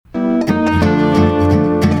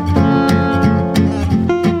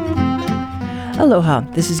Aloha,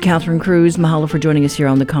 this is Catherine Cruz. Mahalo for joining us here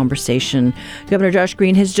on The Conversation. Governor Josh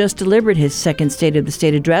Green has just delivered his second State of the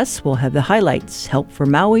State address. We'll have the highlights. Help for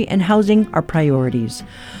Maui and housing are priorities.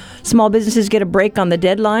 Small businesses get a break on the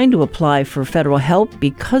deadline to apply for federal help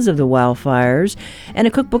because of the wildfires. And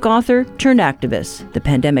a cookbook author turned activist. The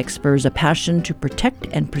pandemic spurs a passion to protect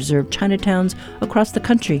and preserve Chinatowns across the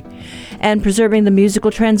country. And preserving the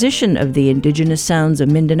musical transition of the indigenous sounds of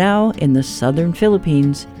Mindanao in the southern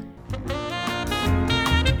Philippines.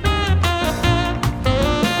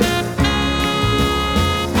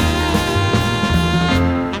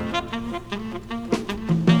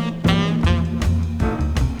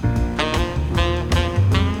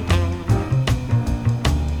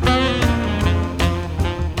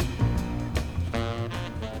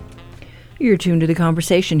 You're tuned to The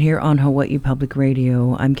Conversation here on Hawaii Public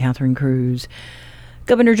Radio. I'm Catherine Cruz.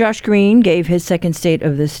 Governor Josh Green gave his second State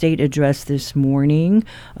of the State address this morning.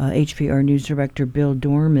 HPR News Director Bill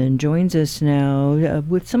Dorman joins us now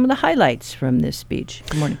with some of the highlights from this speech.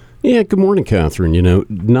 Good morning. Yeah, good morning, Catherine.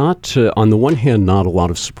 Not on the one hand, not a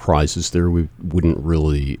lot of surprises there. We wouldn't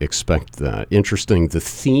really expect that. Interesting, the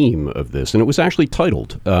theme of this, and it was actually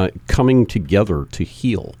titled "Coming Together to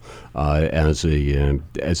Heal" as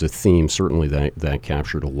a theme. Certainly, that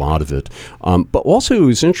captured a lot of it. But also, it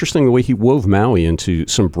was interesting the way he wove Maui into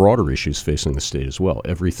some broader issues facing the state as well.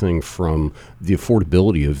 Everything from the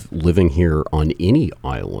affordability of living here on any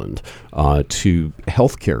island to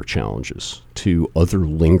healthcare challenges, to other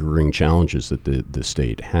lingering challenges that the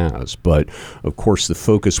state has. But, of course, the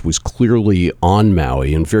focus was clearly on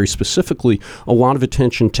Maui, and very specifically, a lot of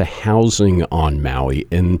attention to housing on Maui,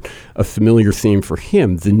 and a familiar theme for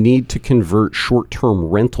him, the need to convert short-term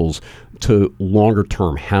rentals to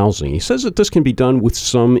longer-term housing. He says that this can be done with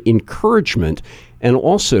some encouragement, and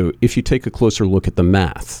also, if you take a closer look at the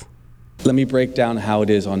math. Let me break down how it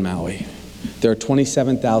is on Maui. There are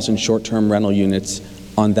 27,000 short-term rental units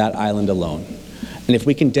on that island alone. And if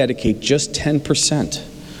we can dedicate just 10%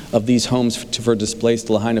 of these homes for displaced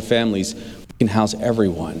Lahaina families, we can house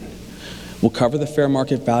everyone. We'll cover the fair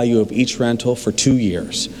market value of each rental for 2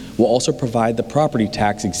 years. We'll also provide the property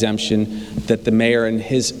tax exemption that the mayor and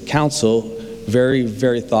his council very,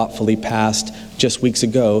 very thoughtfully passed just weeks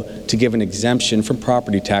ago to give an exemption from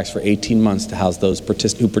property tax for 18 months to house those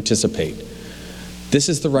who participate. This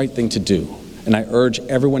is the right thing to do. And I urge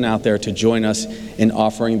everyone out there to join us in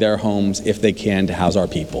offering their homes, if they can, to house our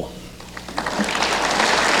people.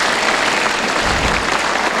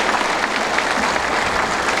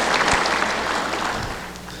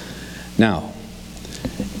 Now,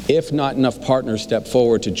 if not enough partners step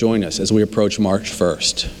forward to join us as we approach March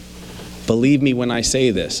 1st, believe me when I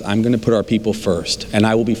say this, I'm going to put our people first, and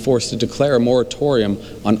I will be forced to declare a moratorium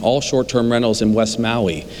on all short-term rentals in West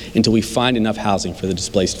Maui until we find enough housing for the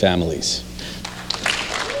displaced families.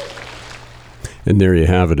 And there you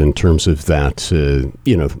have it in terms of that,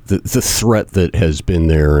 the threat that has been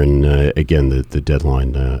there, and again, the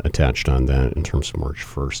deadline attached on that in terms of March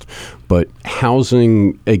 1st. But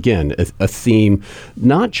housing, again, a theme,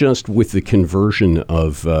 not just with the conversion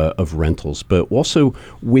of rentals, but also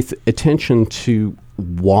with attention to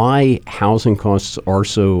why housing costs are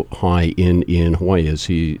so high in Hawaii, as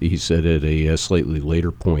he said at a slightly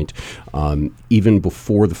later point. Even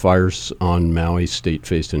before the fires on Maui, state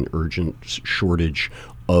faced an urgent shortage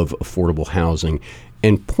of affordable housing,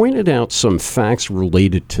 and pointed out some facts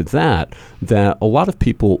related to that a lot of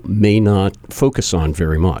people may not focus on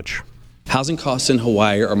very much. Housing costs in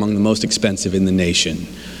Hawaii are among the most expensive in the nation.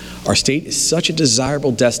 Our state is such a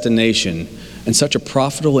desirable destination and such a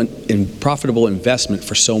profitable investment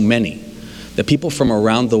for so many that people from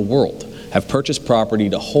around the world have purchased property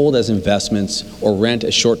to hold as investments or rent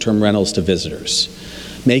as short-term rentals to visitors,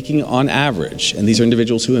 making on average, and these are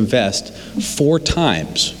individuals who invest, 4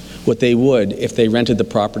 times what they would if they rented the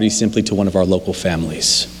property simply to one of our local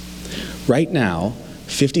families. Right now,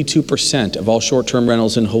 52% of all short-term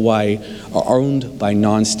rentals in Hawaii are owned by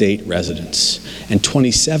non-state residents, and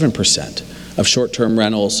 27% of short-term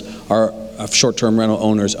rental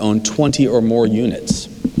owners own 20 or more units.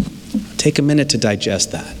 Take a minute to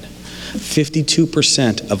digest that.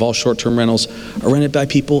 52% of all short-term rentals are rented by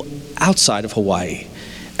people outside of Hawaii,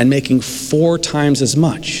 and making 4 times as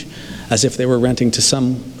much as if they were renting to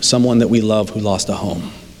someone that we love who lost a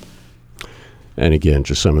home. And again,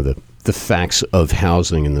 just some of the facts of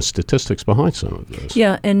housing and the statistics behind some of this.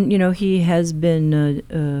 Yeah, and he has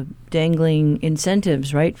been dangling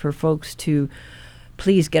incentives, right, for folks to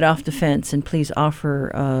please get off the fence and please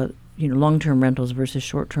offer long-term rentals versus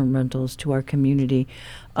short-term rentals to our community.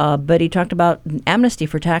 But he talked about amnesty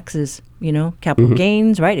for taxes, capital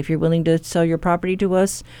gains, right? If you're willing to sell your property to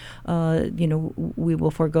us, we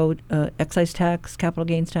will forego excise tax, capital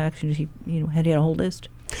gains tax. He had a whole list.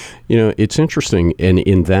 It's interesting. And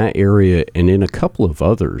in that area and in a couple of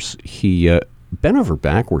others, he bent over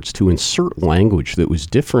backwards to insert language that was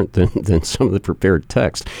different than some of the prepared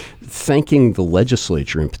text, thanking the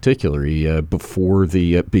legislature in particular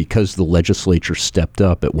because the legislature stepped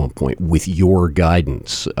up at one point with your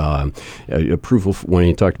guidance. Approval when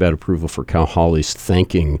he talked about approval for Cal Holly's,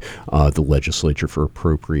 thanking the legislature for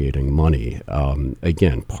appropriating money.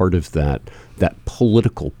 Again, part of that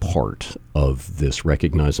political part of this,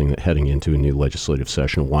 recognizing that heading into a new legislative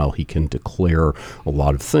session, while he can declare a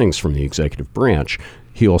lot of things from the executive branch,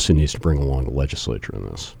 he also needs to bring along the legislature in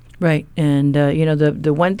this. Right. And,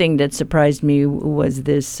 the one thing that surprised me was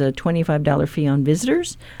this $25 fee on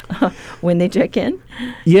visitors when they check in.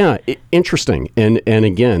 Yeah, interesting. And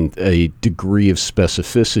again, a degree of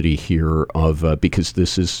specificity here because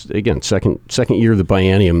this is, again, second year of the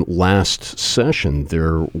biennium. Last session,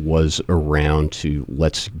 there was around to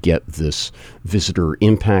let's get this visitor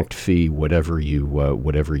impact fee, whatever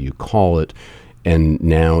you call it. And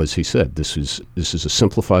now, as he said, this is a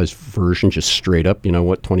simplified version, just straight up,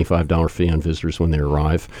 $25 fee on visitors when they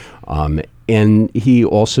arrive. And he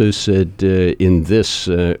also said in this,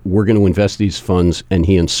 we're going to invest these funds, and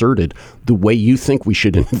he inserted the way you think we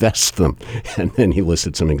should invest them. And then he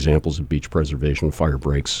listed some examples of beach preservation, fire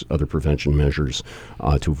breaks, other prevention measures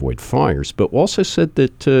to avoid fires, but also said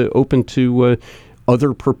that open to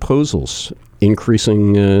other proposals,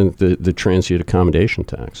 increasing the transient accommodation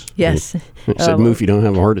tax. Yes. He said, move if you don't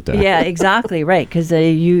have a heart attack. Yeah, exactly, right, because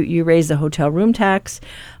you raise the hotel room tax.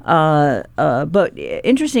 But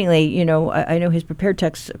interestingly, I know his prepared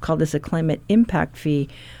text called this a climate impact fee,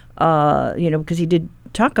 because he did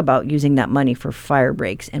talk about using that money for fire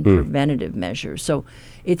breaks and preventative measures. So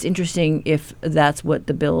it's interesting if that's what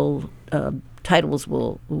the bill titles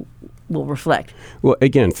will reflect. Well,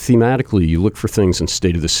 again, thematically, you look for things in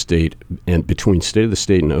State of the State and between State of the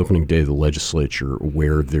State and opening day of the legislature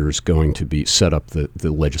where there's going to be set up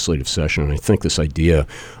the legislative session. And I think this idea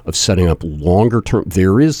of setting up longer term,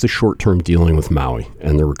 there is the short term dealing with Maui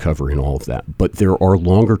and the recovery and all of that, but there are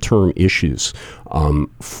longer term issues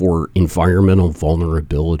for environmental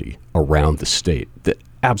vulnerability around the state that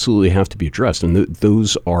absolutely have to be addressed. And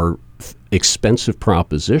those are expensive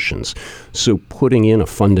propositions. So putting in a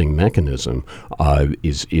funding mechanism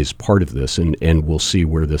is part of this, and we'll see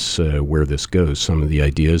where this goes. Some of the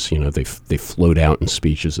ideas, they float out in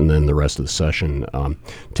speeches, and then the rest of the session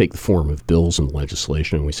take the form of bills and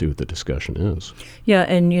legislation, and we see what the discussion is. Yeah,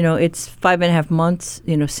 and it's 5.5 months,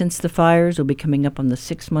 since the fires. Will be coming up on the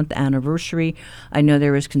 6-month anniversary. I know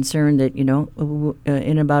there is concern that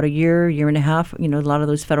in about a year and a half, a lot of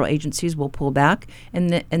those federal agencies will pull back,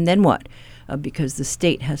 and then what? Because the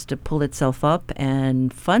state has to pull itself up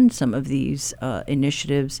and fund some of these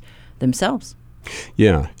initiatives themselves.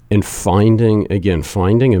 Yeah, and finding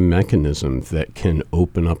a mechanism that can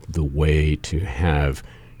open up the way to have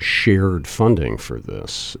shared funding for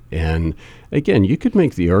this. And again, you could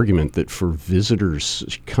make the argument that for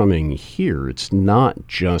visitors coming here, it's not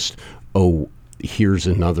just, here's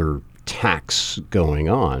another tax going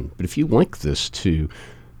on. But if you link this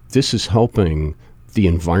is helping the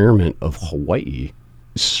environment of Hawaii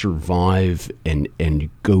survive and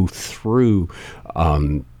go through,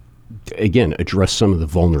 again, address some of the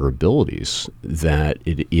vulnerabilities that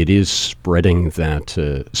it is spreading that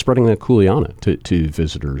kuleana to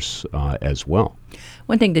visitors as well.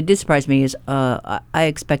 One thing that did surprise me is I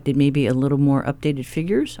expected maybe a little more updated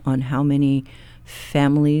figures on how many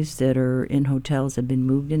families that are in hotels have been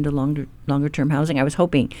moved into longer term housing. I was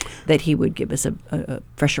hoping that he would give us a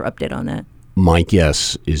fresher update on that. My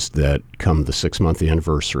guess is that come the 6-month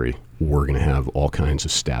anniversary, we're going to have all kinds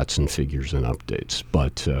of stats and figures and updates,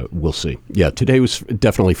 but we'll see. Yeah, today was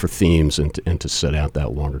definitely for themes and to set out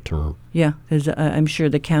that longer term. Yeah, because I'm sure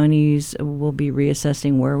the counties will be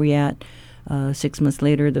reassessing where we at 6 months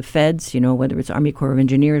later. The feds, whether it's Army Corps of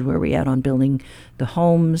Engineers, where we at on building the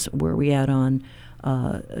homes, where we at on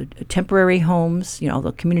temporary homes, all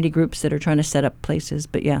the community groups that are trying to set up places.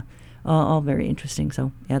 But yeah, all very interesting.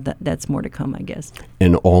 So yeah, that's more to come, I guess.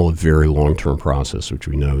 And all a very long-term process, which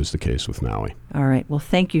we know is the case with Maui. All right. Well,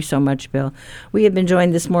 thank you so much, Bill. We have been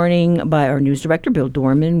joined this morning by our news director, Bill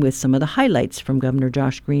Dorman, with some of the highlights from Governor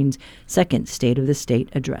Josh Green's second State of the State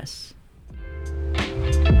address.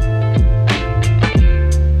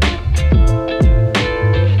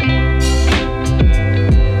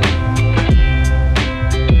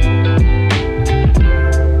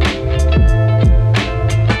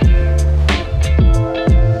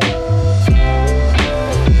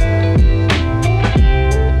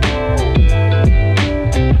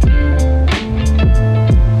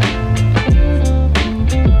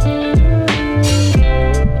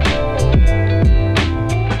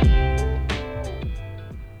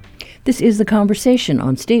 This is The Conversation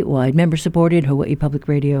on statewide, member-supported Hawaii Public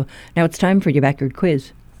Radio. Now it's time for your backyard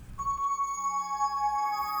quiz.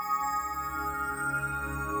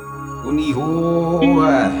 Uni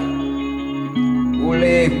hoa,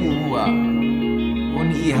 ole hua,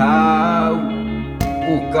 uni hau,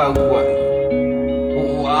 o kauai,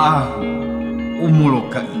 o ahu, o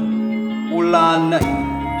molokai, o lanai,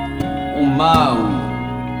 o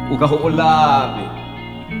maui, o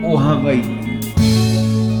kaho'olawe, o Hawaii.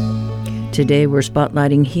 Today we're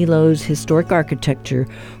spotlighting Hilo's historic architecture.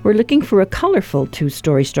 We're looking for a colorful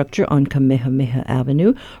two-story structure on Kamehameha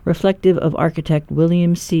Avenue, reflective of architect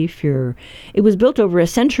William C. Fuhrer. It was built over a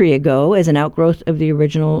century ago as an outgrowth of the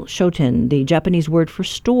original shoten, the Japanese word for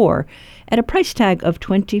store, at a price tag of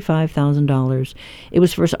 $25,000. It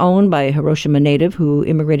was first owned by a Hiroshima native who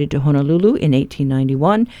immigrated to Honolulu in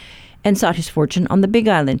 1891 and sought his fortune on the Big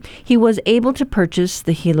Island. He was able to purchase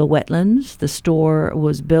the Hilo wetlands. The store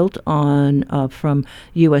was built on from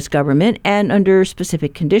U.S. government and under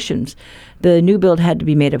specific conditions. The new build had to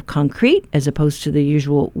be made of concrete as opposed to the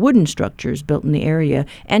usual wooden structures built in the area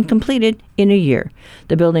and completed in a year.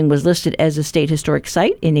 The building was listed as a state historic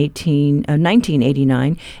site in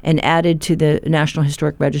 1989 and added to the National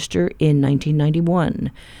Historic Register in 1991.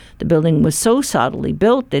 The building was so solidly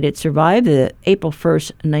built that it survived the April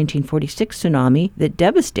 1st, 1946 tsunami that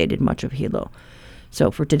devastated much of Hilo.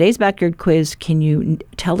 So for today's backyard quiz, can you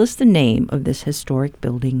tell us the name of this historic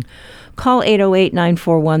building? Call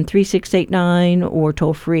 808-941-3689 or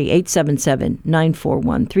toll free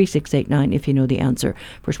 877-941-3689 if you know the answer.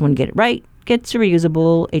 First one to get it right gets a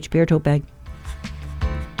reusable HPR tote bag.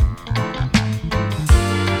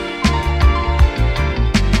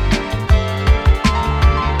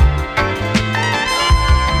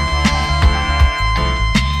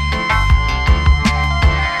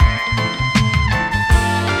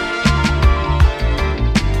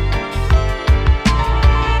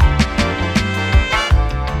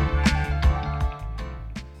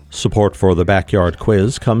 Support for the Backyard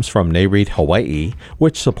Quiz comes from NAREIT Hawaii,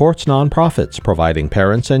 which supports nonprofits providing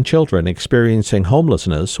parents and children experiencing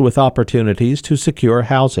homelessness with opportunities to secure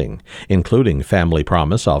housing, including Family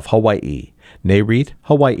Promise of Hawaii.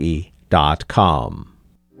 NAREITHawaii.com.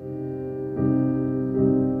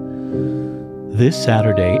 This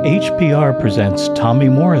Saturday, HPR presents Tommy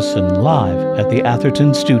Morrison live at the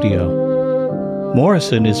Atherton Studio.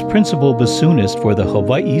 Morrison is principal bassoonist for the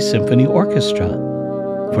Hawaii Symphony Orchestra.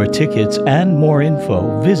 For tickets and more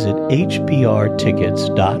info, visit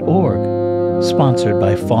hprtickets.org. Sponsored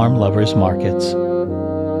by Farm Lovers Markets.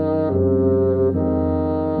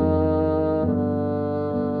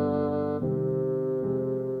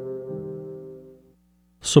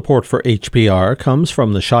 Support for HPR comes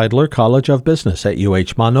from the Scheidler College of Business at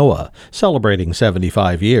UH Manoa, celebrating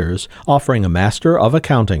 75 years, offering a Master of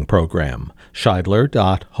Accounting program.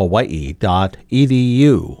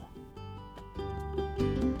 Scheidler.hawaii.edu.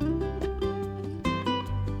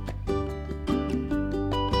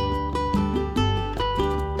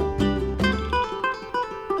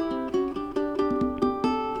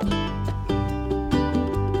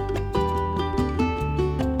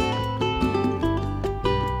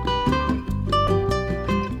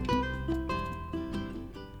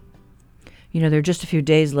 You know, there are just a few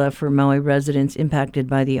days left for Maui residents impacted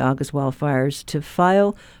by the August wildfires to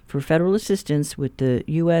file for federal assistance with the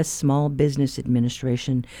U.S. Small Business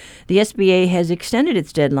Administration. The SBA has extended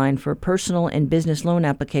its deadline for personal and business loan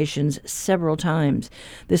applications several times.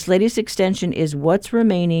 This latest extension is what's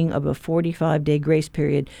remaining of a 45-day grace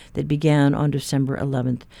period that began on December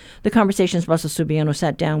 11th. The Conversation's Russell Subiano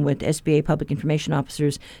sat down with SBA Public Information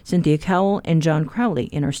Officers Cynthia Cowell and John Crowley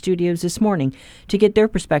in our studios this morning to get their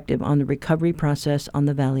perspective on the recovery process on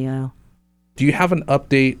the Valley Isle. Do you have an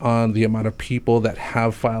update on the amount of people that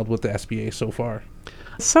have filed with the SBA so far?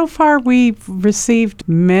 So far, we've received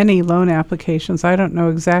many loan applications. I don't know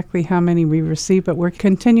exactly how many we received, but we're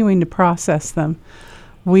continuing to process them.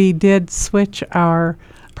 We did switch our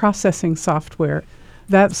processing software.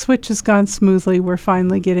 That switch has gone smoothly. We're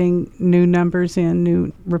finally getting new numbers in,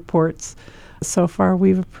 new reports. So far,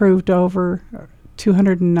 we've approved over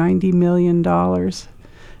 $290 million,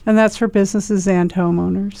 and that's for businesses and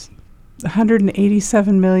homeowners.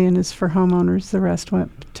 $187 million is for homeowners. The rest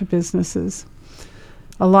went to businesses.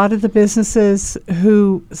 A lot of the businesses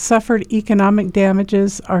who suffered economic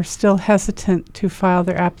damages are still hesitant to file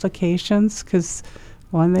their applications because,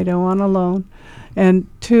 one, they don't want a loan, and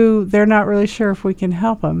two, they're not really sure if we can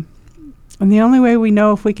help them. And the only way we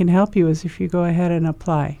know if we can help you is if you go ahead and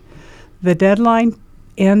apply. The deadline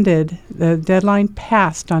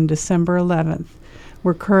passed on December 11th.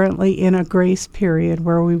 We're currently in a grace period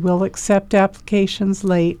where we will accept applications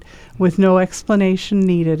late with no explanation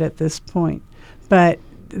needed at this point. But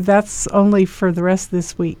that's only for the rest of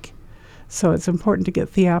this week. So it's important to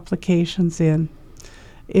get the applications in.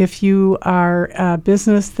 If you are a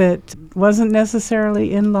business that wasn't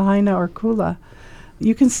necessarily in Lahaina or Kula,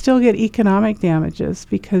 you can still get economic damages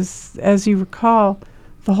because, as you recall,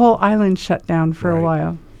 the whole island shut down for a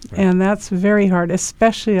while. Right. And that's very hard,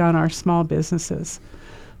 especially on our small businesses.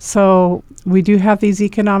 So we do have these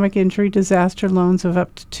economic injury disaster loans of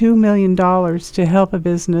up to $2 million to help a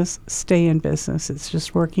business stay in business. It's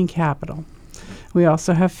just working capital. We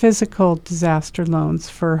also have physical disaster loans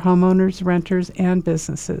for homeowners, renters, and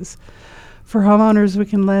businesses. For homeowners, we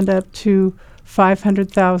can lend up to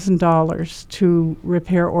 $500,000 to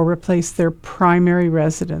repair or replace their primary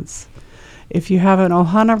residence. If you have an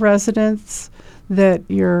Ohana residence that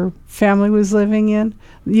your family was living in,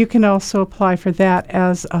 you can also apply for that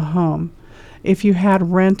as a home. If you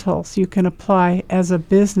had rentals, you can apply as a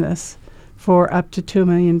business for up to $2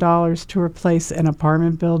 million to replace an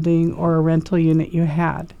apartment building or a rental unit you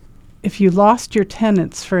had. If you lost your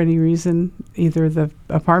tenants for any reason, either the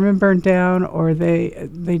apartment burned down or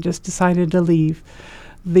they just decided to leave,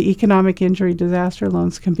 the economic injury disaster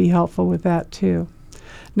loans can be helpful with that too.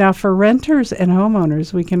 Now, for renters and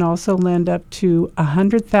homeowners, we can also lend up to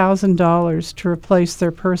 $100,000 to replace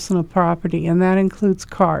their personal property, and that includes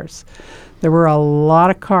cars. There were a lot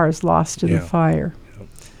of cars lost in the fire. Yep.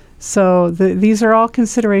 So these are all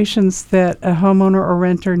considerations that a homeowner or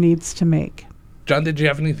renter needs to make. John, did you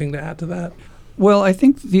have anything to add to that? Well, I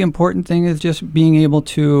think the important thing is just being able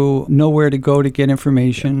to know where to go to get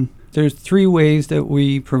information. There's 3 ways that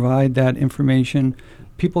we provide that information.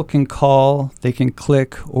 People can call, they can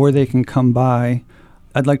click, or they can come by.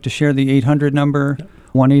 I'd like to share the 800 number,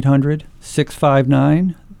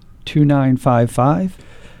 1-800-659-2955.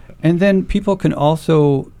 And then people can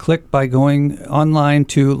also click by going online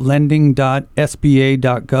to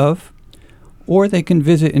lending.sba.gov. Or they can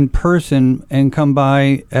visit in person and come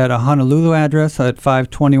by at a Honolulu address at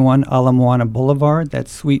 521 Ala Moana Boulevard.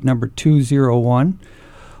 That's suite number 201.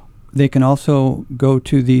 They can also go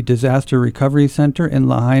to the Disaster Recovery Center in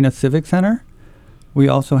Lahaina Civic Center. We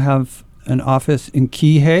also have an office in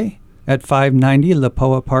Kihei at 590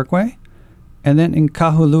 Lapoa Parkway. And then in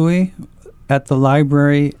Kahului at the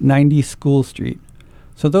library, 90 School Street.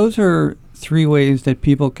 So those are 3 ways that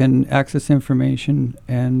people can access information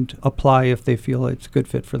and apply if they feel it's a good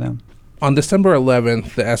fit for them. On December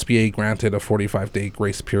 11th, the SBA granted a 45-day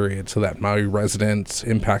grace period so that Maui residents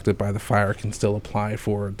impacted by the fire can still apply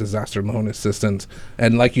for disaster loan assistance.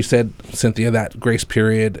 And like you said, Cynthia, that grace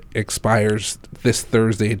period expires this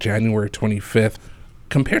Thursday, January 25th.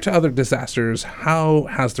 Compared to other disasters, how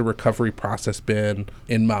has the recovery process been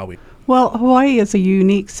in Maui? Well, Hawaii is a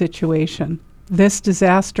unique situation. This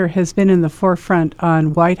disaster has been in the forefront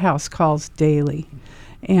on White House calls daily.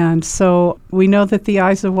 And so we know that the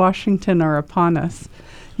eyes of Washington are upon us.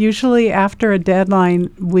 Usually after a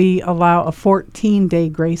deadline, we allow a 14-day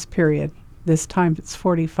grace period. This time it's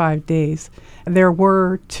 45 days. There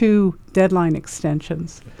were 2 deadline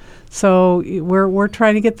extensions. So we're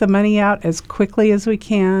trying to get the money out as quickly as we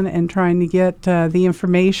can and trying to get the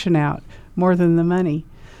information out, more than the money,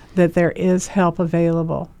 that there is help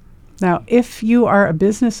available. Now, if you are a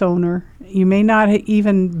business owner, you may not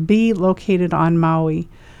even be located on Maui.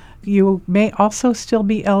 You may also still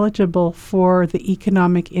be eligible for the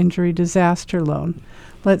economic injury disaster loan.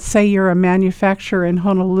 Let's say you're a manufacturer in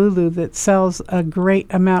Honolulu that sells a great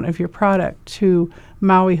amount of your product to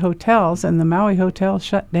Maui hotels, and the Maui hotels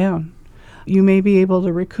shut down. You may be able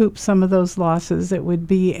to recoup some of those losses. It would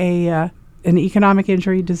be an economic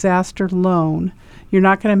injury disaster loan. You're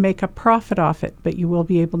not going to make a profit off it, but you will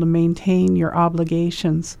be able to maintain your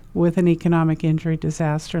obligations with an economic injury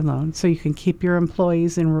disaster loan. So you can keep your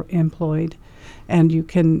employees employed, and you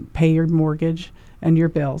can pay your mortgage and your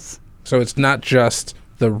bills. So it's not just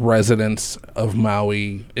the residents of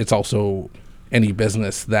Maui, it's also any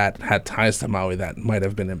business that had ties to Maui that might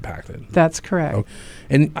have been impacted. That's correct. Okay.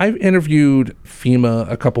 And I interviewed FEMA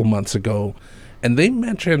a couple months ago, and they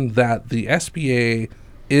mentioned that the SBA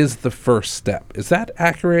is the first step. Is that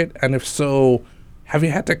accurate? And if so, have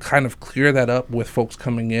you had to kind of clear that up with folks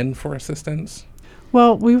coming in for assistance?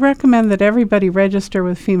 Well, we recommend that everybody register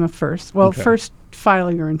with FEMA first. Well, first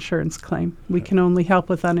file your insurance claim. We can only help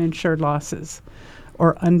with uninsured losses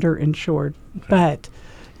or underinsured. But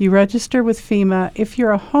you register with FEMA. If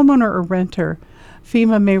you're a homeowner or renter,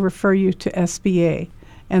 FEMA may refer you to SBA,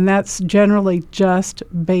 and that's generally just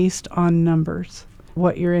based on numbers,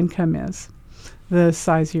 what your income is, the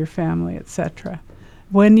size of your family, etc.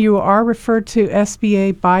 When you are referred to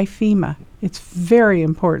SBA by FEMA, it's very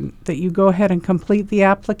important that you go ahead and complete the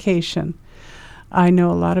application. I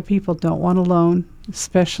know a lot of people don't want a loan,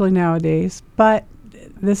 especially nowadays, but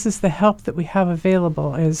this is the help that we have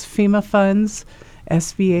available as FEMA funds,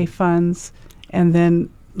 SBA funds, and then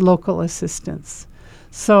local assistance.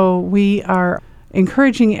 So we are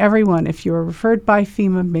encouraging everyone, if you are referred by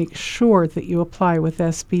FEMA, make sure that you apply with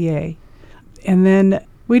SBA. And then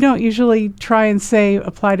we don't usually try and say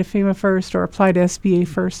apply to FEMA first or apply to SBA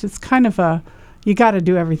first. It's kind of you got to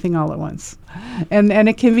do everything all at once. And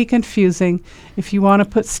it can be confusing. If you want to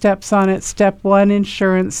put steps on it, step 1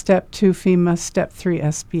 insurance, step 2 FEMA, step 3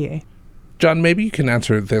 SBA. John, maybe you can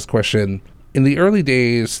answer this question. In the early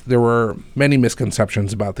days, there were many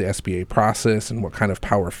misconceptions about the SBA process and what kind of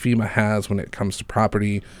power FEMA has when it comes to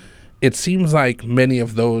property. It seems like many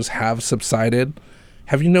of those have subsided.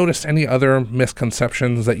 Have you noticed any other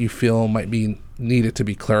misconceptions that you feel might be needed to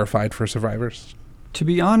be clarified for survivors? To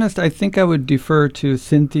be honest, I think I would defer to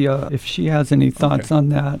Cynthia if she has any thoughts on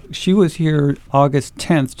that. She was here August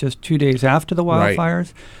 10th, just 2 days after the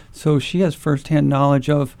wildfires, so she has firsthand knowledge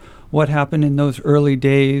of what happened in those early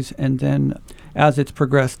days and then as it's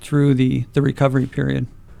progressed through the recovery period.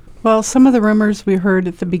 Well, some of the rumors we heard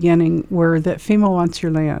at the beginning were that FEMA wants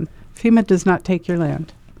your land. FEMA does not take your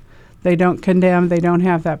land. They don't condemn, they don't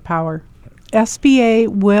have that power. SBA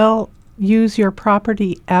will use your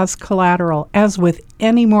property as collateral, as with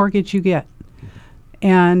any mortgage you get.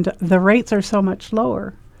 And the rates are so much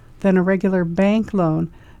lower than a regular bank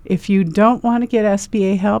loan. If you don't want to get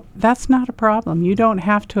SBA help, that's not a problem. You don't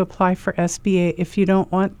have to apply for SBA if you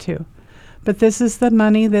don't want to. But this is the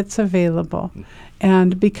money that's available.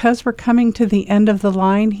 And because we're coming to the end of the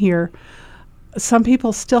line here, some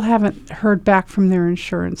people still haven't heard back from their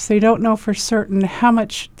insurance. They don't know for certain how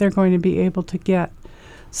much they're going to be able to get.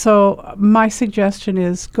 So my suggestion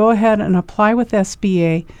is go ahead and apply with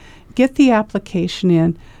SBA, get the application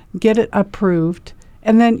in, get it approved,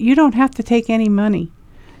 and then you don't have to take any money.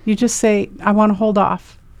 You just say, I want to hold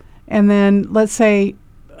off. And then let's say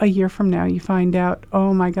a year from now you find out,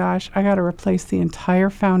 oh my gosh, I got to replace the entire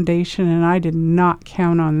foundation and I did not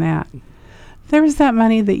count on that. There's that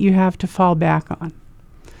money that you have to fall back on.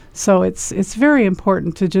 So it's very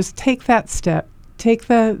important to just take that step, take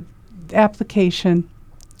the application,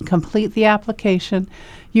 complete the application.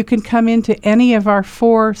 You can come into any of our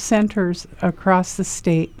 4 centers across the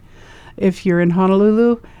state. If you're in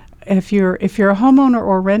Honolulu, if you're a homeowner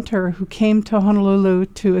or renter who came to Honolulu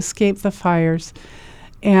to escape the fires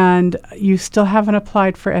and you still haven't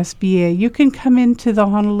applied for SBA, you can come into the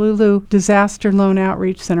Honolulu Disaster Loan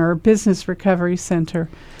Outreach Center or Business Recovery Center.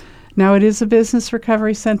 Now, it is a business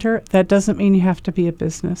recovery center. That doesn't mean you have to be a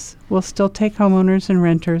business. We'll still take homeowners and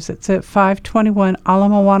renters. It's at 521 Ala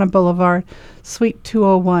Moana Boulevard, Suite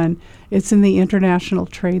 201. It's in the International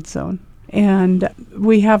Trade Zone. And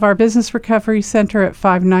we have our business recovery center at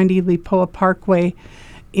 590 Lipoa Parkway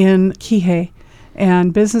in Kihei.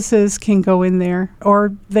 And businesses can go in there,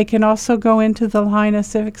 or they can also go into the Lahaina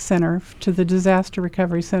Civic Center, to the Disaster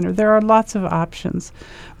Recovery Center. There are lots of options.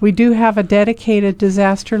 We do have a dedicated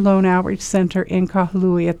Disaster Loan Outreach Center in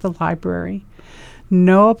Kahului at the library.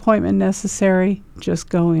 No appointment necessary, just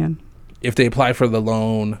go in. If they apply for the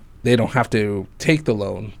loan, they don't have to take the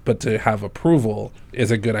loan, but to have approval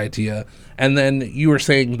is a good idea. And then you were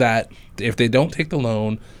saying that if they don't take the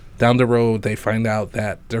loan, down the road, they find out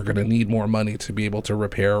that they're going to need more money to be able to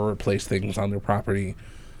repair or replace things on their property.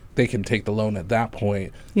 They can take the loan at that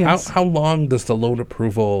point. Yes. How long does the loan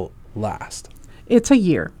approval last? It's a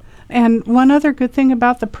year. And one other good thing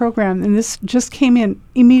about the program, and this just came in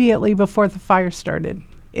immediately before the fire started,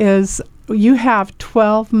 is you have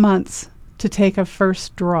 12 months to take a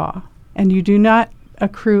first draw, and you do not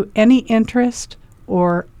accrue any interest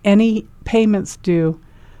or any payments due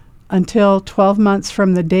until 12 months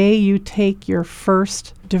from the day you take your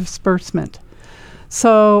first disbursement.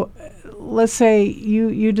 So let's say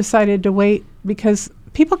you decided to wait because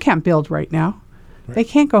people can't build right now. Right. They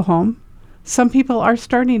can't go home. Some people are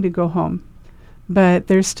starting to go home, but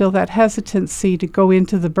there's still that hesitancy to go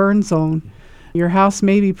into the burn zone. Your house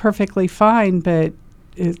may be perfectly fine, but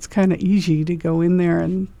it's kind of easy to go in there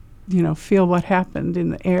and, feel what happened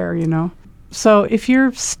in the air, So if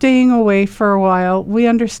you're staying away for a while, we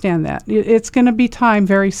understand that. It's going to be time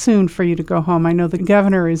very soon for you to go home. I know the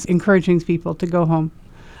governor is encouraging people to go home.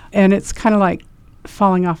 And it's kind of like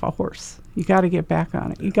falling off a horse. You got to get back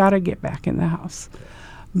on it. You got to get back in the house.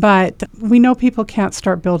 But we know people can't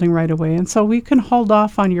start building right away. And so we can hold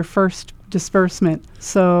off on your first disbursement.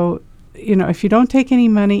 So, if you don't take any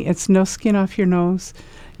money, it's no skin off your nose.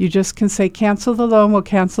 You just can say, cancel the loan, we'll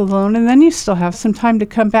cancel the loan, and then you still have some time to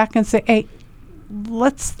come back and say, hey,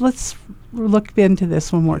 let's look into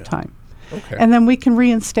this one more time. Okay. And then we can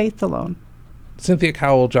reinstate the loan. Cynthia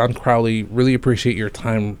Cowell, John Crowley, really appreciate your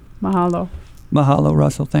time. Mahalo. Mahalo,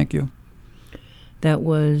 Russell. Thank you. That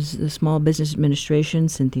was the Small Business Administration,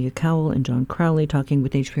 Cynthia Cowell and John Crowley, talking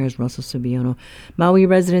with HPR's Russell Subiono. Maui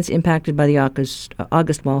residents impacted by the August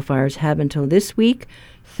wildfires have until this week,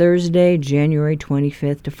 Thursday, January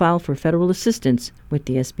 25th, to file for federal assistance with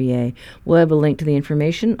the SBA. We'll have a link to the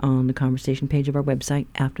information on the conversation page of our website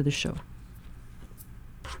after the show.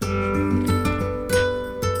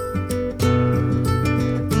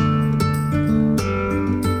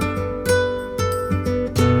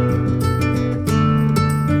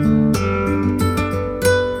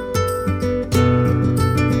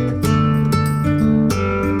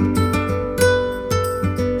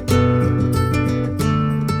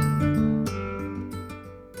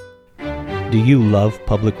 Do you love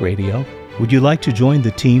public radio? Would you like to join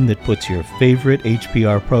the team that puts your favorite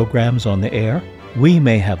HPR programs on the air? We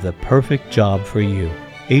may have the perfect job for you.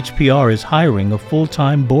 HPR is hiring a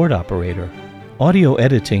full-time board operator. Audio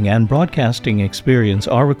editing and broadcasting experience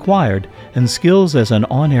are required, and skills as an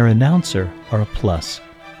on-air announcer are a plus.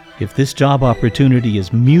 If this job opportunity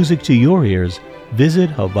is music to your ears, visit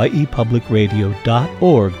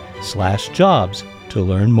hawaiipublicradio.org/jobs to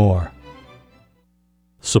learn more.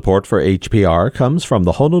 Support for HPR comes from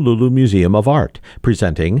the Honolulu Museum of Art,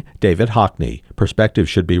 presenting David Hockney, Perspective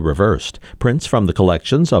Should Be Reversed, prints from the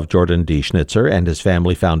collections of Jordan D. Schnitzer and his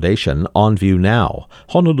family foundation on view now,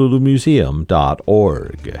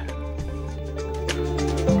 honolulumuseum.org.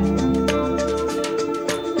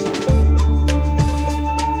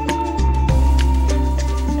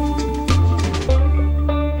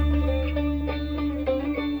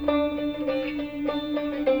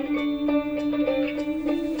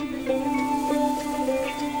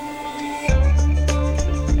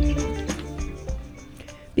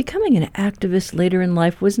 Becoming an activist later in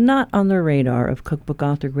life was not on the radar of cookbook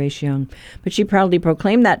author Grace Young, but she proudly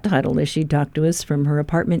proclaimed that title as she talked to us from her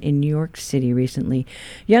apartment in New York City recently.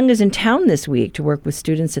 Young is in town this week to work with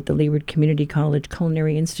students at the Leeward Community College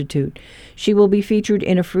Culinary Institute. She will be featured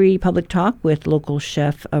in a free public talk with local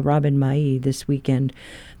chef Robin Mai this weekend.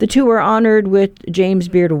 The two are honored with James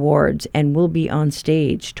Beard Awards and will be on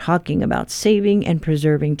stage talking about saving and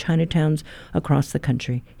preserving Chinatowns across the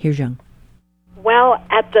country. Here's Young. Well,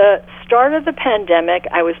 at the start of the pandemic,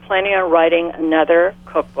 I was planning on writing another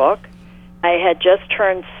cookbook. I had just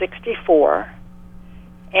turned 64,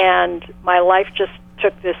 and my life just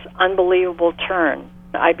took this unbelievable turn.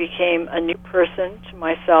 I became a new person to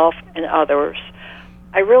myself and others.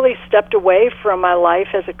 I really stepped away from my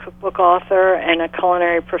life as a cookbook author and a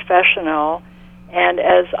culinary professional, and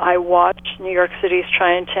as I watched New York City's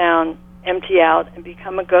Chinatown empty out and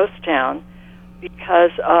become a ghost town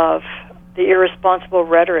because of the irresponsible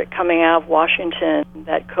rhetoric coming out of Washington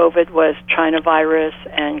that COVID was China virus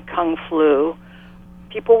and Kung flu,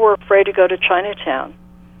 people were afraid to go to Chinatown.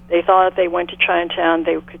 They thought if they went to Chinatown,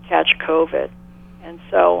 they could catch COVID. And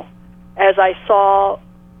so as I saw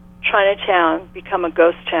Chinatown become a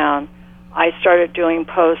ghost town, I started doing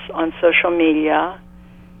posts on social media,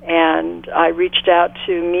 and I reached out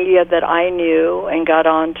to media that I knew and got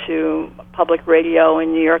on to public radio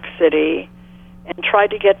in New York City and tried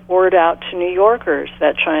to get word out to New Yorkers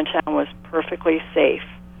that Chinatown was perfectly safe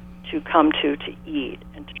to come to eat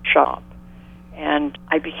and to shop. And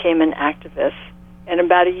I became an activist. And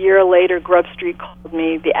about a year later, Grub Street called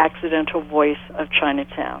me the accidental voice of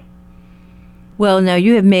Chinatown. Well, now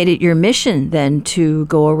you have made it your mission then to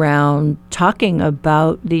go around talking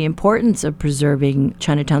about the importance of preserving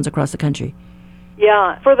Chinatowns across the country.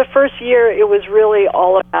 Yeah, for the first year, it was really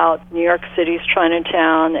all about New York City's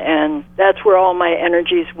Chinatown, and that's where all my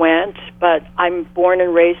energies went. But I'm born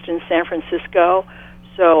and raised in San Francisco,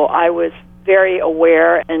 so I was very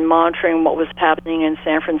aware and monitoring what was happening in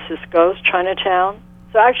San Francisco's Chinatown.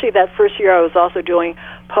 So actually, that first year, I was also doing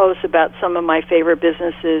posts about some of my favorite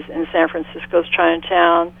businesses in San Francisco's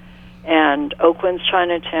Chinatown and Oakland's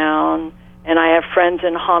Chinatown, and I have friends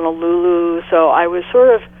in Honolulu, so I was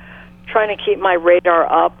sort of trying to keep my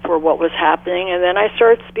radar up for what was happening. And then I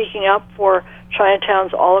started speaking up for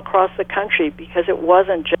Chinatowns all across the country because it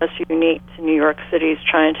wasn't just unique to New York City's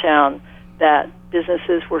Chinatown that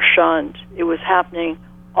businesses were shunned. It was happening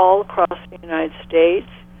all across the United States,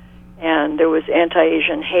 and there was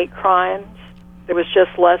anti-Asian hate crimes. There was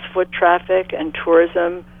just less foot traffic and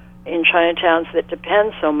tourism in Chinatowns that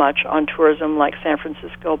depend so much on tourism like San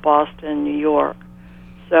Francisco, Boston, New York.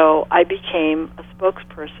 So I became a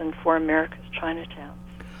spokesperson for America's Chinatowns.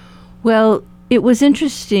 Well, It was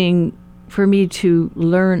interesting for me to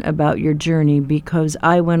learn about your journey because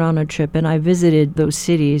I went on a trip and I visited those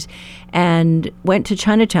cities and went to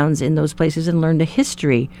Chinatowns in those places and learned the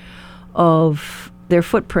history of their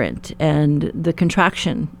footprint and the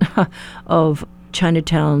contraction of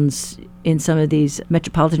Chinatowns in some of these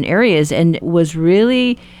metropolitan areas, and was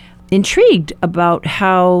really intrigued about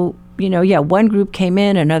how, one group came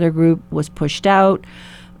in, another group was pushed out.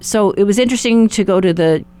 So it was interesting to go to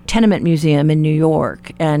the Tenement Museum in New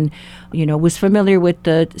York and, was familiar with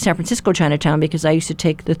the San Francisco Chinatown because I used to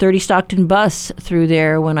take the 30 Stockton bus through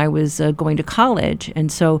there when I was going to college.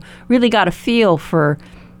 And so really got a feel for,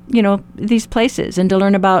 these places and to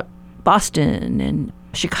learn about Boston and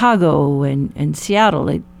Chicago and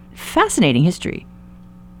Seattle. Fascinating history.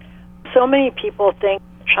 So many people think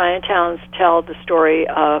Chinatowns tell the story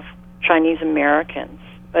of Chinese Americans,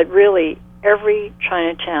 but really every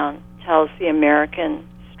Chinatown tells the American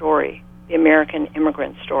story, the American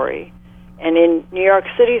immigrant story. And in New York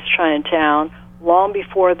City's Chinatown, long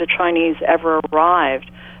before the Chinese ever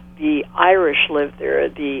arrived, the Irish lived there,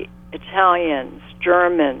 the Italians,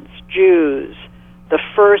 Germans, Jews. The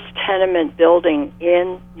first tenement building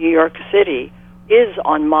in New York City is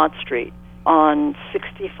on Mott Street, on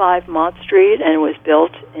 65 Mott Street, and it was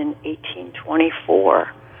built in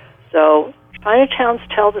 1824. So Chinatowns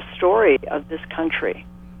tell the story of this country.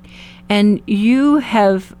 And you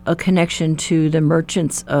have a connection to the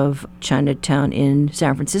merchants of Chinatown in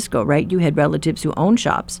San Francisco, right? You had relatives who owned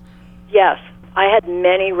shops. Yes. I had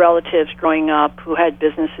many relatives growing up who had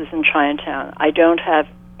businesses in Chinatown. I don't have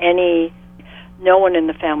no one in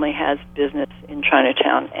the family has business in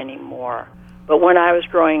Chinatown anymore. But when I was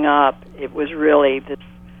growing up, it was really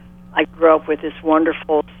I grew up with this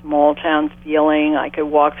wonderful small town feeling. I could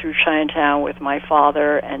walk through Chinatown with my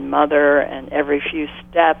father and mother, and every few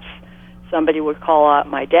steps, somebody would call out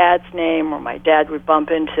my dad's name, or my dad would bump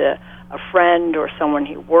into a friend or someone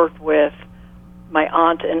he worked with. My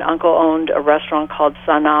aunt and uncle owned a restaurant called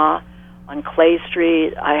Sana on Clay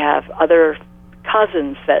Street. I have other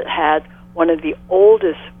cousins that had one of the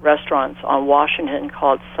oldest restaurants on Washington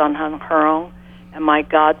called Sun Han Herong, and my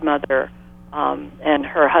godmother and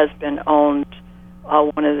her husband owned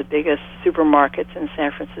one of the biggest supermarkets in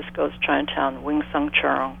San Francisco's Chinatown, Wing Sung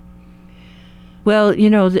Churong. Well,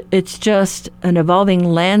 it's just an evolving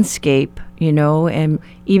landscape, and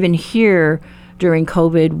even here during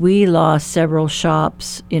COVID, we lost several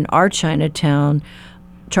shops in our Chinatown.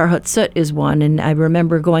 Char Hut Sut is one, and I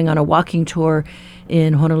remember going on a walking tour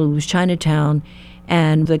in Honolulu's Chinatown,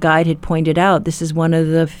 and the guide had pointed out this is one of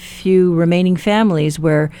the few remaining families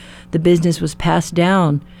where the business was passed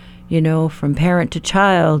down, from parent to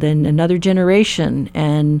child and another generation.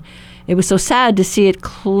 And it was so sad to see it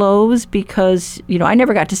close because, I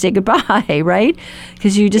never got to say goodbye, right?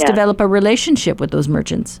 Because you just develop a relationship with those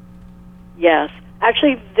merchants. Yes.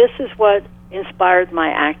 Actually, this is what inspired my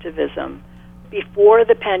activism. Before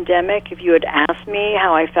the pandemic, if you had asked me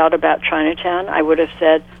how I felt about Chinatown, I would have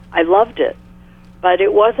said I loved it. But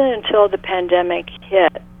it wasn't until the pandemic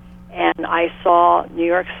hit and I saw New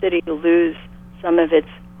York City lose some of its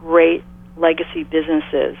great legacy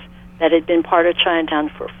businesses that had been part of Chinatown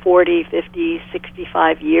for 40, 50,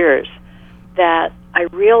 65 years that I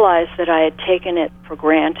realized that I had taken it for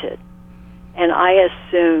granted. And I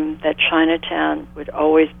assumed that Chinatown would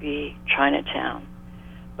always be Chinatown.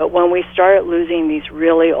 But when we started losing these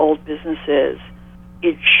really old businesses,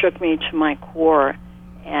 it shook me to my core.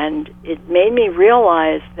 And it made me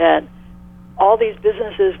realize that all these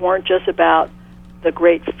businesses weren't just about the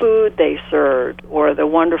great food they served or the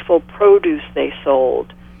wonderful produce they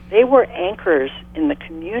sold. They were anchors in the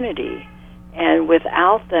community. And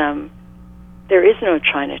without them, there is no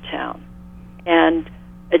Chinatown. And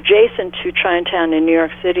adjacent to Chinatown in New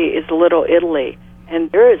York City is Little Italy.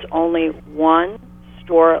 And there is only one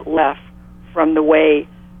store left from the way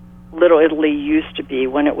Little Italy used to be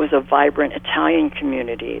when it was a vibrant Italian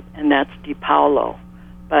community, and that's Di Paolo.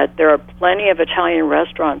 But there are plenty of Italian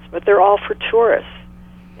restaurants, but they're all for tourists.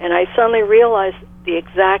 And I suddenly realized the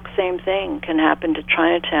exact same thing can happen to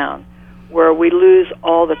Chinatown, where we lose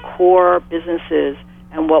all the core businesses,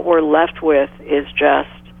 and what we're left with is just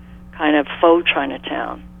kind of faux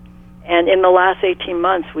Chinatown. And in the last 18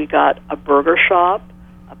 months, we got a burger shop,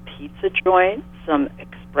 a pizza joint, some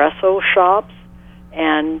espresso shops,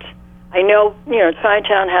 and I know,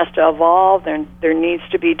 Chinatown has to evolve. There needs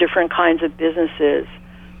to be different kinds of businesses.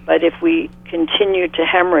 But if we continue to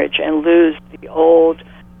hemorrhage and lose the old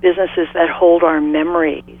businesses that hold our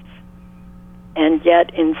memories, and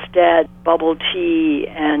yet instead bubble tea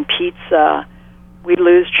and pizza, we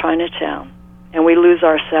lose Chinatown, and we lose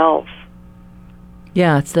ourselves.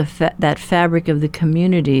 Yeah, it's that fabric of the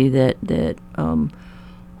community that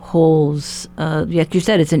holds. Like you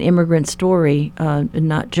said, it's an immigrant story,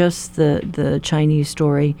 not just the Chinese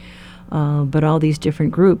story, but all these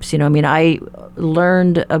different groups. I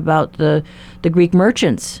learned about the Greek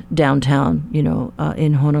merchants downtown.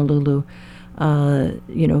 In Honolulu.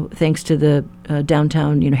 Thanks to the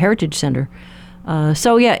downtown Heritage Center.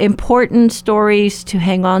 So yeah, important stories to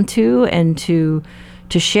hang on to and to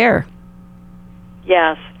share.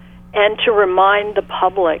 Yes, and to remind the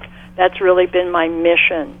public. That's really been my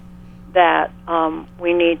mission, that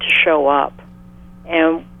we need to show up.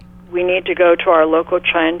 And we need to go to our local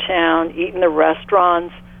Chinatown, eat in the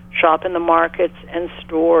restaurants, shop in the markets and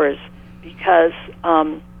stores, because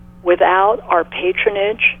without our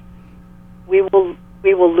patronage, we will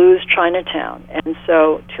lose Chinatown. And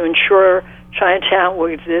so to ensure Chinatown will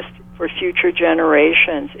exist for future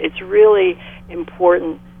generations, it's really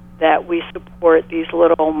important that we support these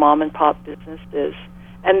little mom and pop businesses.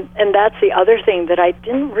 And that's the other thing that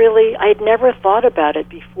I'd never thought about it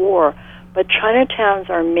before, but Chinatowns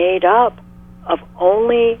are made up of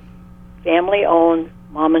only family-owned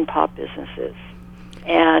mom and pop businesses.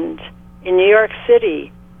 And in New York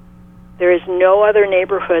City, there is no other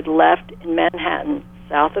neighborhood left in Manhattan,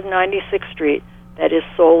 south of 96th Street, that is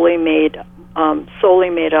solely made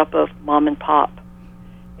up of mom and pop.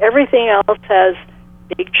 Everything else has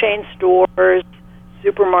big chain stores,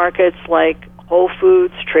 supermarkets like Whole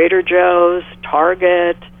Foods, Trader Joe's,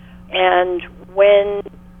 Target, and when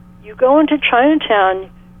you go into Chinatown,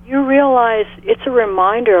 you realize it's a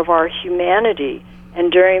reminder of our humanity.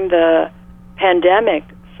 And during the pandemic,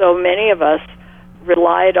 so many of us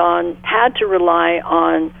had to rely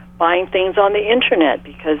on buying things on the internet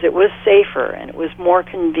because it was safer and it was more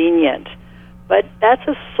convenient. But that's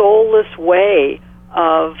a soulless way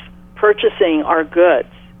of purchasing our goods.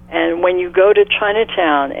 And when you go to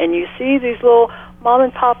Chinatown and you see these little mom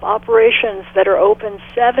and pop operations that are open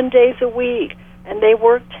 7 days a week, and they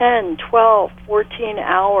work 10, 12, 14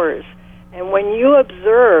 hours, and when you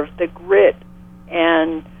observe the grit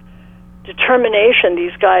and determination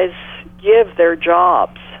these guys give their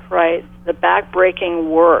jobs, right, the back-breaking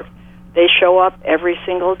work, they show up every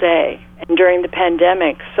single day. And during the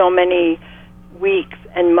pandemic, so many weeks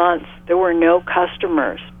and months, there were no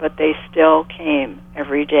customers, but they still came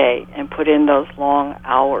every day and put in those long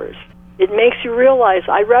hours. It makes you realize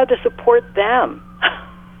I'd rather support them.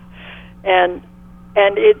 and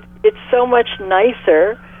it's so much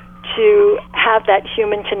nicer to have that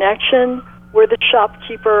human connection where the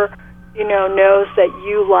shopkeeper, knows that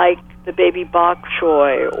you like the baby bok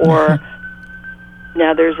choy, or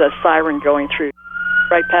now there's a siren going through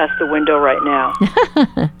right past the window right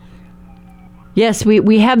now. Yes,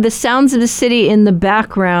 we have the sounds of the city in the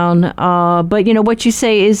background, but what you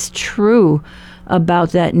say is true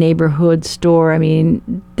about that neighborhood store. I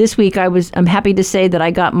mean, this week I'm happy to say that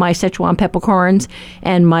I got my Szechuan peppercorns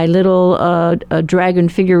and my little dragon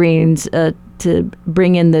figurines to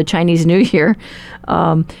bring in the Chinese New Year.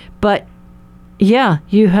 But yeah,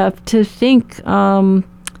 you have to think,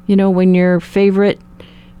 when your favorite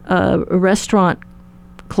restaurant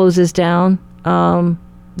closes down,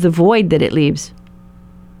 the void that it leaves.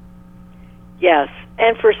 Yes,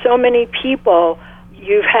 and for so many people,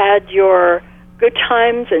 you've had your good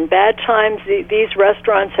times and bad times. These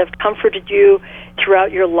restaurants have comforted you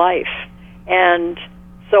throughout your life. And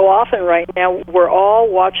so often right now, we're all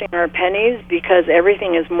watching our pennies because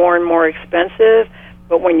everything is more and more expensive.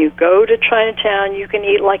 But when you go to Chinatown, you can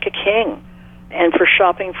eat like a king. And for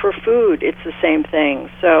shopping for food, it's the same thing.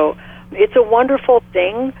 So it's a wonderful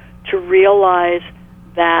thing to realize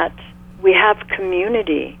that we have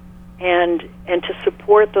community, and to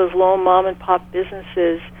support those little mom and pop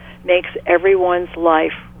businesses makes everyone's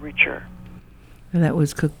life richer. That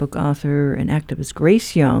was cookbook author and activist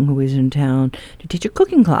Grace Young, who is in town to teach a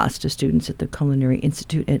cooking class to students at the Culinary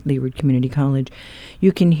Institute at Leeward Community College.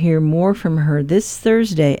 You can hear more from her this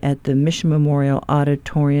Thursday at the Mission Memorial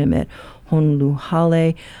Auditorium at Honolulu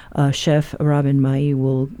Hale. Chef Robin Mai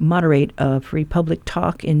will moderate a free public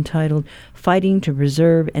talk entitled Fighting to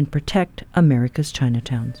Preserve and Protect America's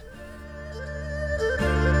Chinatowns.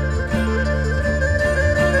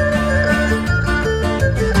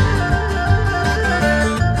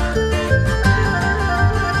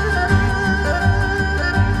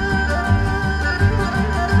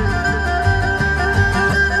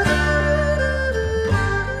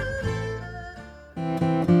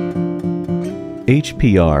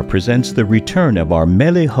 HPR presents the return of our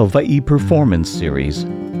Mele Hawaii Performance Series.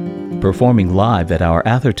 Performing live at our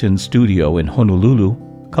Atherton studio in Honolulu,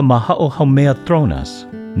 Kamaha'o Haumea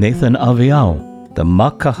Tronas, Nathan Aviao, the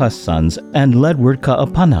Makaha Sons, and Ledward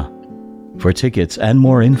Ka'apana. For tickets and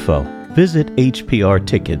more info, visit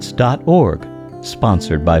hprtickets.org,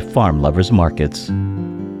 sponsored by Farm Lovers Markets.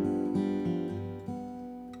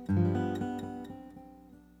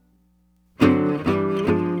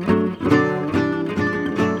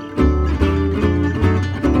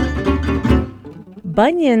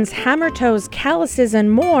 Bunions, hammer toes, calluses,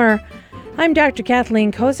 and more. I'm Dr. Kathleen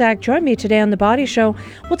Kozak. Join me today on The Body Show.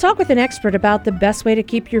 We'll talk with an expert about the best way to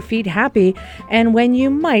keep your feet happy and when you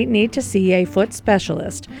might need to see a foot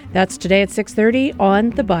specialist. That's today at 6:30 on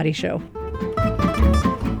The Body Show.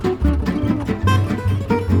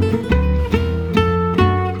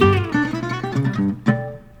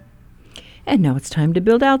 And now it's time to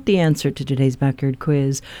build out the answer to today's backyard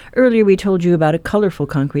quiz. Earlier we told you about a colorful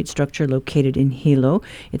concrete structure located in Hilo.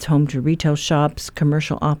 It's home to retail shops,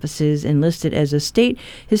 commercial offices, and listed as a state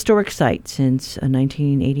historic site since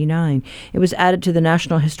 1989. It was added to the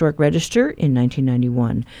National Historic Register in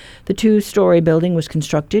 1991. The two-story building was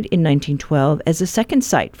constructed in 1912 as a second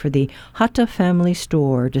site for the Hata family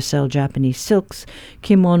store to sell Japanese silks,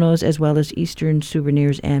 kimonos, as well as Eastern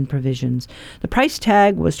souvenirs and provisions. The price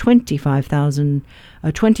tag was $25,000,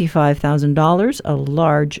 a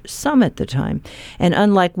large sum at the time. And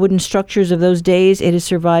unlike wooden structures of those days, it has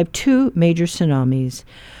survived two major tsunamis.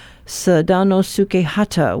 Sadanosuke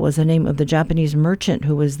Hata was the name of the Japanese merchant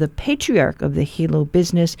who was the patriarch of the Hilo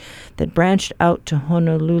business that branched out to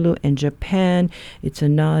Honolulu and Japan. It's a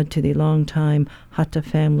nod to the long-time Hata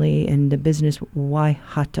family and the business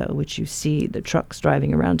Waihata, which you see the trucks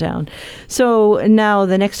driving around town. So now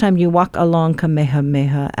the next time you walk along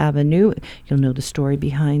Kamehameha Avenue, you'll know the story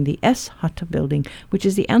behind the S. Hata building, which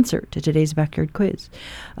is the answer to today's backyard quiz.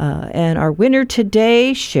 And our winner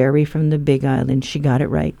today, Sherry from the Big Island. She got it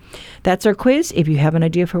right. That's our quiz. If you have an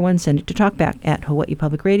idea for one, send it to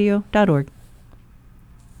talkback@hawaiipublicradio.org.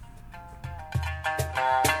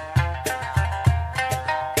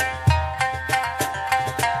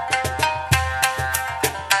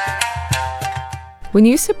 When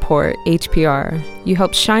you support HPR, you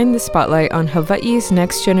help shine the spotlight on Hawaii's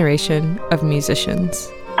next generation of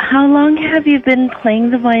musicians. How long have you been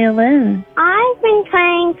playing the violin? I've been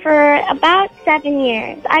playing for about 7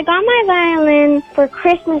 years. I got my violin for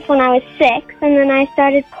Christmas when I was 6, and then I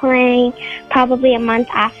started playing probably a month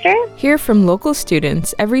after. Hear from local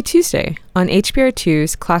students every Tuesday on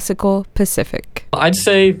HPR2's Classical Pacific. I'd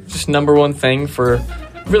say just number one thing for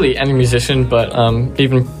really any musician, but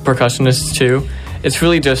even percussionists too, it's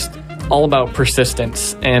really just all about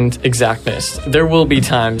persistence and exactness. There will be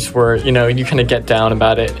times where, you kind of get down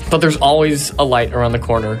about it, but there's always a light around the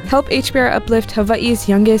corner. Help HBR uplift Hawaii's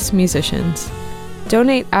youngest musicians.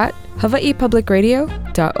 Donate at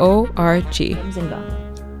hawaiipublicradio.org.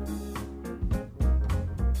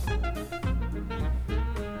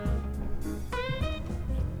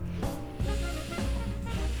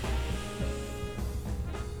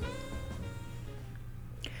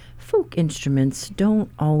 Folk instruments don't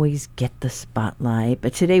always get the spotlight,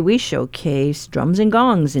 but today we showcase drums and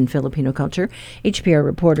gongs in Filipino culture. HPR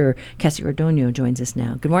reporter Cassie Ordonio joins us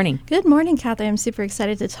now. Good morning. Good morning, Kathy. I'm super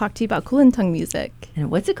excited to talk to you about kulintang music. And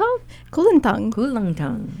what's it called? Kulintang.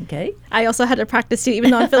 Kulintang, okay. I also had to practice too,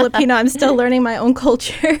 even though I'm Filipino, I'm still learning my own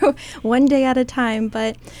culture one day at a time,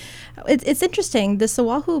 but it's interesting. This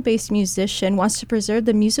Oahu-based musician wants to preserve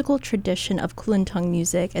the musical tradition of kulintang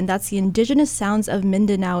music, and that's the indigenous sounds of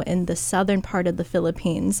Mindanao in the southern part of the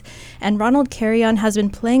Philippines. And Ronald Carrion has been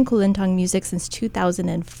playing kulintang music since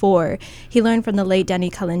 2004. He learned from the late Danny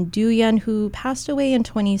Calenduyan, who passed away in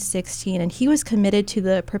 2016, and he was committed to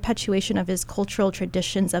the perpetuation of his cultural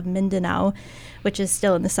traditions of Mindanao, which is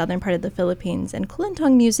still in the southern part of the Philippines. And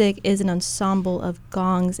kulintang music is an ensemble of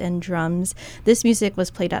gongs and drums. This music was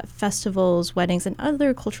played at festivals, weddings, and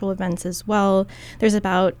other cultural events as well. There's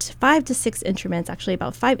about 5 to 6 instruments, actually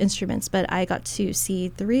about 5 instruments, but I got to see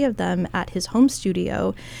 3 of them at his home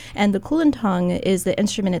studio. And the kulintang is the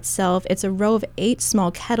instrument itself. It's a row of 8 small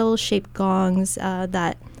kettle-shaped gongs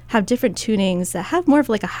that have different tunings that have more of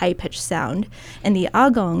like a high-pitched sound. And the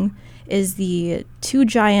agong is the 2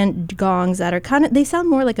 giant gongs that are they sound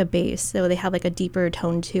more like a bass, so they have like a deeper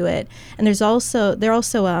tone to it. And there's also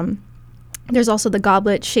the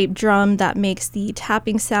goblet-shaped drum that makes the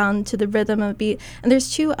tapping sound to the rhythm of a beat. And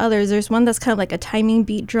there's 2 others. There's one that's kind of like a timing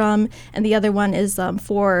beat drum, and the other one is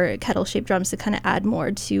 4 kettle-shaped drums to kind of add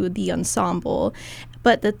more to the ensemble.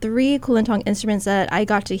 But the 3 kulintang instruments that I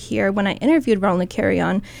got to hear when I interviewed Ronald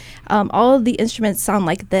Carrion, all of the instruments sound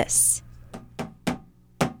like this.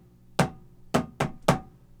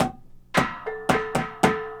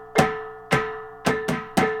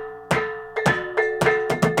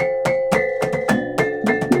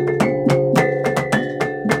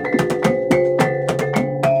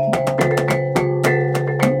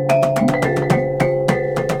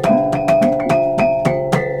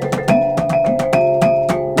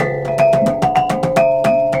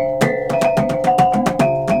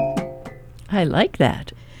 I like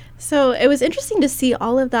that. So it was interesting to see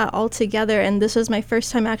all of that all together, and this was my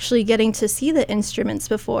first time actually getting to see the instruments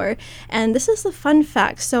before. And this is the fun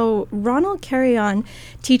fact. So Ronald Carrion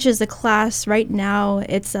teaches a class right now.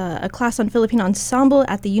 It's a class on Filipino ensemble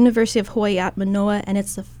at the University of Hawaii at Manoa, and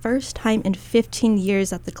it's the first time in 15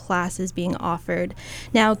 years that the class is being offered.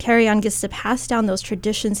 Now Carrion gets to pass down those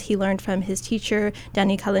traditions he learned from his teacher,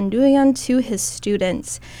 Danny Kalenduyan, to his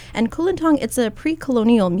students. And Kulintang, it's a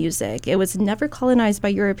pre-colonial music. It was never colonized by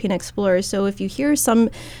European explorers. So if you hear some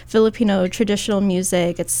Filipino traditional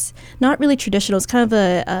music, it's not really traditional. It's kind of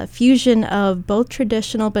a fusion of both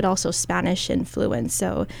traditional but also Spanish influence.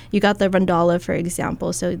 So you got the rondalla, for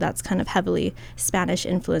example. So that's kind of heavily Spanish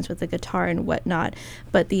influence with the guitar and whatnot.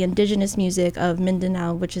 But the indigenous music of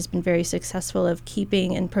Mindanao, which has been very successful of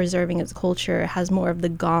keeping and preserving its culture, has more of the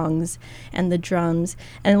gongs and the drums.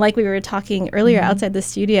 And like we were talking earlier outside the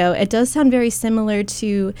studio, it does sound very similar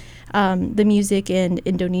to the music in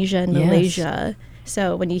Indonesia and Malaysia.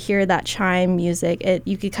 So when you hear that chime music,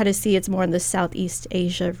 you could kind of see it's more in the Southeast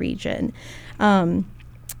Asia region.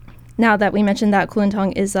 Now that we mentioned that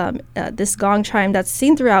Kulintang is this gong chime that's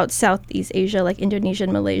seen throughout Southeast Asia, like Indonesia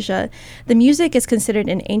and Malaysia, the music is considered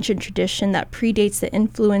an ancient tradition that predates the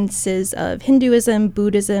influences of Hinduism,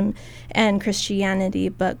 Buddhism, and Christianity.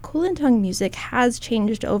 But Kulintang music has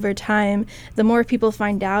changed over time. The more people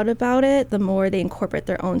find out about it, the more they incorporate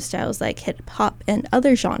their own styles like hip hop and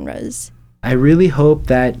other genres. I really hope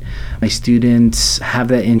that my students have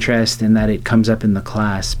that interest and that it comes up in the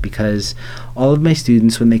class, because all of my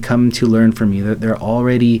students, when they come to learn from me, they're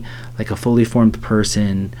already like a fully formed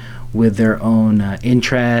person with their own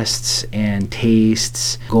interests and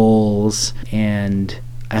tastes, goals, and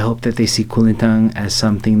I hope that they see Kulintang as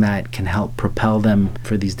something that can help propel them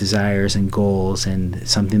for these desires and goals, and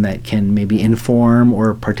something that can maybe inform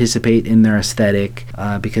or participate in their aesthetic,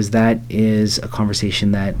 because that is a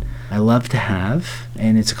conversation that I love to have,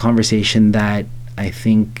 and it's a conversation that I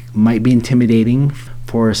think might be intimidating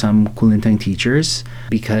for some Kulintang teachers,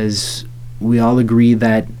 because we all agree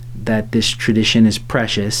that this tradition is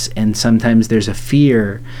precious, and sometimes there's a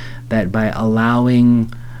fear that by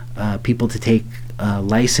allowing people to take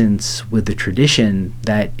license with the tradition,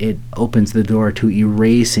 that it opens the door to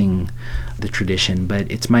erasing the tradition.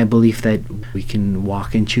 But it's my belief that we can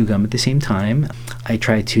walk and chew gum at the same time. I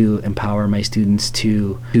try to empower my students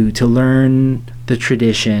to learn the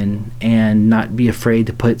tradition and not be afraid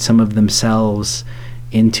to put some of themselves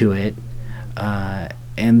into it.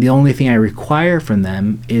 And the only thing I require from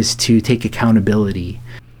them is to take accountability.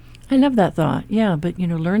 I love that thought. Yeah, but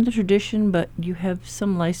learn the tradition, but you have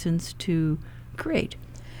some license to create.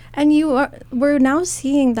 And we're now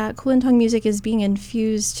seeing that Kulintang music is being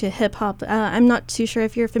infused to hip hop. I'm not too sure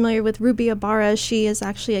if you're familiar with Ruby Ibarra. She is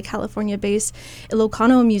actually a California-based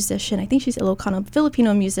Ilocano musician. I think she's Ilocano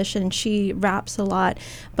Filipino musician. She raps a lot,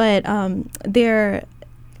 but they're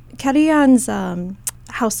Carrion's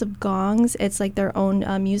House of Gongs. It's like their own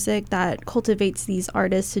music that cultivates these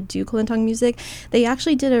artists to do Kulintang music. They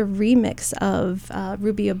actually did a remix of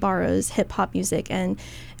Ruby Ibarra's hip hop music, and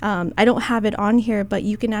I don't have it on here, but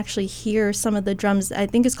you can actually hear some of the drums. I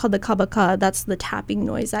think it's called the kabaka. That's the tapping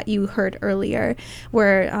noise that you heard earlier,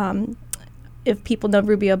 where if people know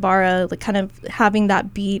Ruby Ibarra, like kind of having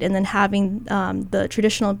that beat and then having the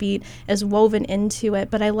traditional beat is woven into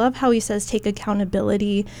it. But I love how he says take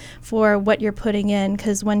accountability for what you're putting in,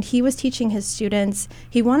 because when he was teaching his students,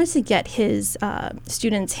 he wanted to get his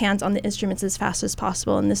students' hands on the instruments as fast as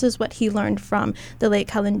possible. And this is what he learned from the late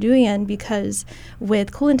Kalenduyan, because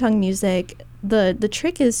with Kulintang music, the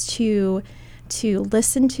trick is to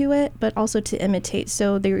listen to it, but also to imitate.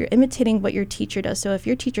 So they're imitating what your teacher does. So if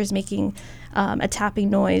your teacher's making a tapping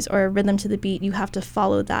noise or a rhythm to the beat, you have to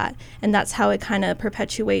follow that. And that's how it kind of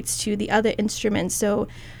perpetuates to the other instruments. So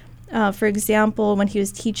for example, when he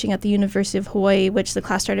was teaching at the University of Hawaii, which the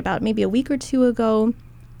class started about maybe a week or two ago,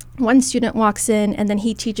 one student walks in and then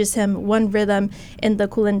he teaches him one rhythm in the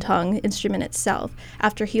Kulintang instrument itself.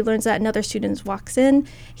 After he learns that, another student walks in,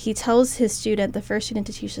 he tells his student, the first student,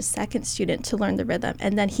 to teach the second student to learn the rhythm,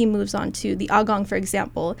 and then he moves on to the agong, for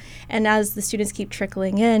example. And as the students keep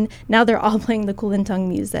trickling in, now they're all playing the Kulintang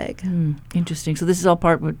music. Interesting. So this is all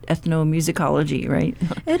part of ethnomusicology, right?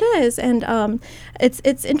 It is, and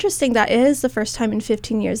it's interesting that it is the first time in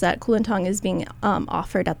 15 years that Kulintang is being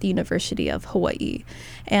offered at the University of Hawaii.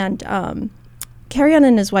 And Carrion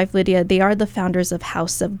and his wife Lydia, they are the founders of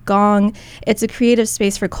House of Gong. It's a creative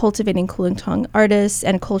space for cultivating Kulintong artists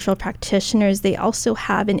and cultural practitioners. They also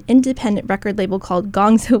have an independent record label called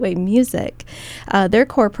Gong's Away Music. Their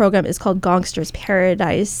core program is called Gongster's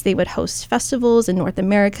Paradise. They would host festivals in North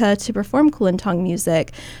America to perform Kulintong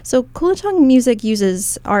music. So Kulintong music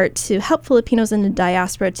uses art to help Filipinos in the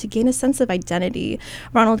diaspora to gain a sense of identity.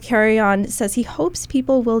 Ronald Carrion says he hopes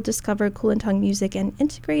people will discover Kulintong music and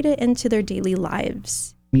integrate it into their daily lives.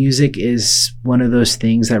 Music is one of those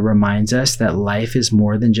things that reminds us that life is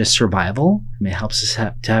more than just survival. It helps us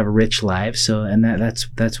to have a rich life. So, and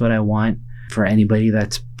that's what I want for anybody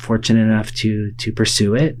that's fortunate enough to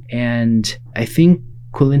pursue it. And I think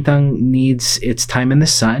Kulintang needs its time in the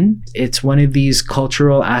sun. It's one of these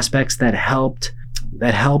cultural aspects that helped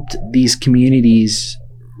these communities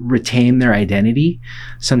retain their identity.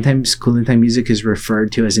 Sometimes Kulintang music is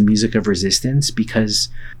referred to as a music of resistance because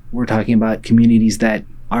we're talking about communities that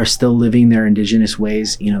are still living their indigenous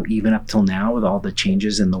ways, even up till now with all the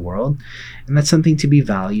changes in the world. And that's something to be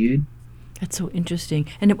valued. That's so interesting.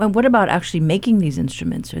 And what about actually making these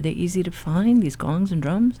instruments? Are they easy to find, these gongs and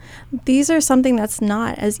drums? These are something that's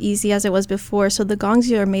not as easy as it was before. So the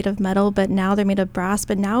gongs are made of metal, but now they're made of brass.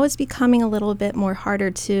 But now it's becoming a little bit more harder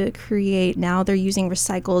to create. Now they're using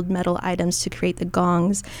recycled metal items to create the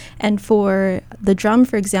gongs. And for the drum,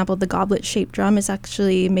 for example, the goblet-shaped drum is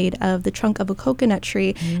actually made of the trunk of a coconut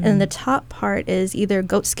tree. And the top part is either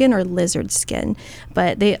goat skin or lizard skin.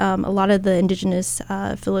 But they, a lot of the indigenous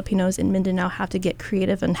Filipinos in Mindanao now have to get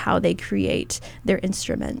creative in how they create their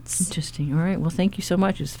instruments. Interesting. All right. Well, thank you so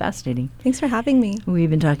much. It was fascinating. Thanks for having me. We've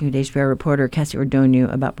been talking with HBR reporter Cassie Ordonio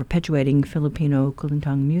about perpetuating Filipino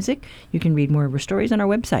Kulintang music. You can read more of her stories on our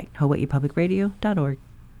website, hawaiipublicradio.org.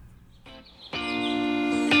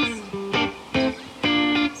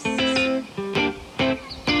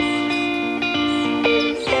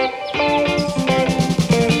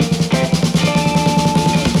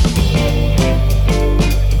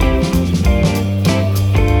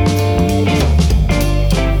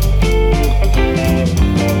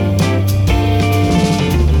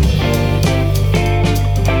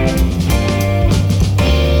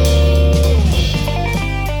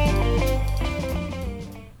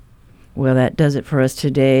 Well, that does it for us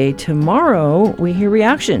today. Tomorrow, we hear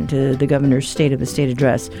reaction to the governor's State of the State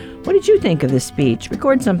address. What did you think of this speech?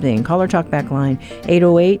 Record something. Call our talkback line,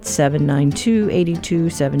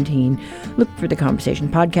 808-792-8217. Look for the Conversation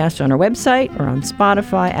podcast on our website or on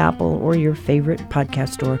Spotify, Apple, or your favorite podcast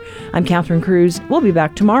store. I'm Catherine Cruz. We'll be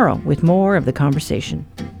back tomorrow with more of The Conversation.